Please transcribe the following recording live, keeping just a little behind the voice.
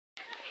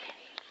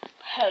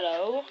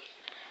Hello,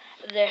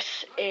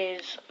 this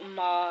is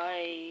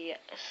my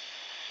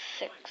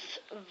sixth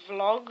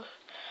vlog,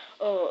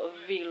 or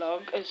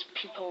vlog as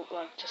people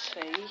like to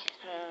say.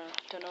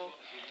 Don't know,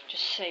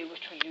 just say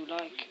which one you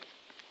like.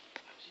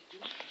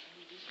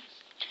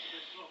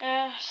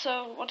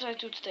 So what did I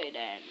do today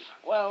then?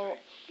 Well,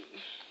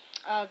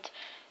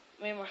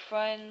 me and my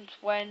friend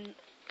went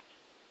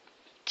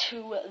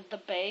to the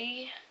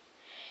bay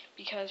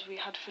because we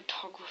had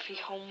photography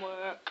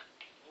homework.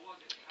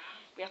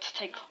 We had to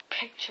take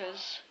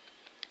pictures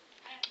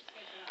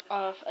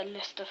of a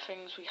list of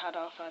things we had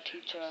off our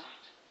teacher.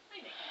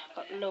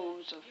 Got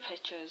loads of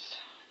pictures.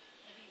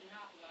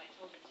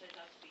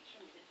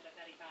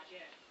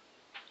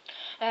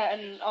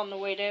 And on the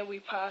way there we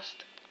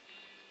passed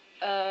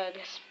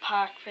this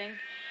park thing.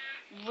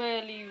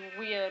 Really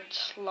weird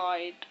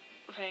slide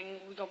thing.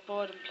 We got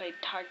bored and played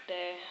tag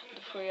there,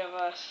 the three of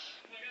us.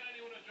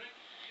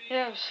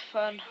 Yeah, it was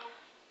fun.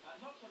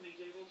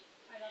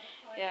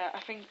 Yeah, I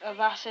think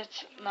that's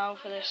it now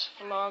for this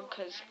vlog,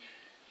 because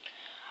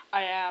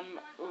I am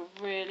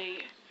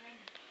really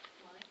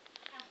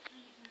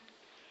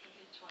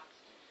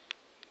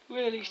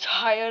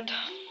tired.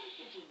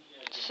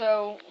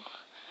 So,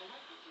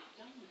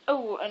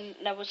 oh, and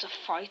there was a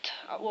fight.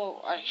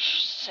 Well, I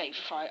say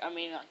fight, I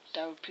mean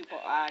there were people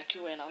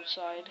arguing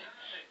outside,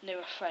 and they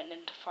were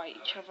threatening to fight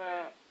each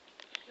other.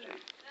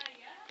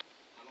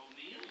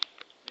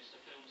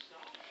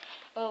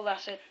 Well,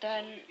 that's it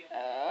then.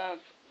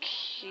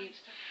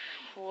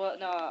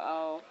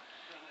 I'll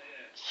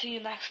see you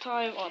next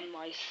time on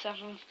my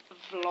 7th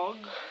vlog.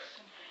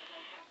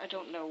 I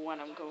don't know when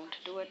I'm going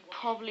to do it.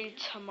 Probably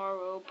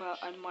tomorrow, but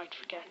I might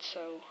forget,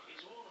 so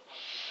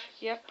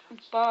yep,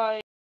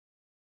 bye.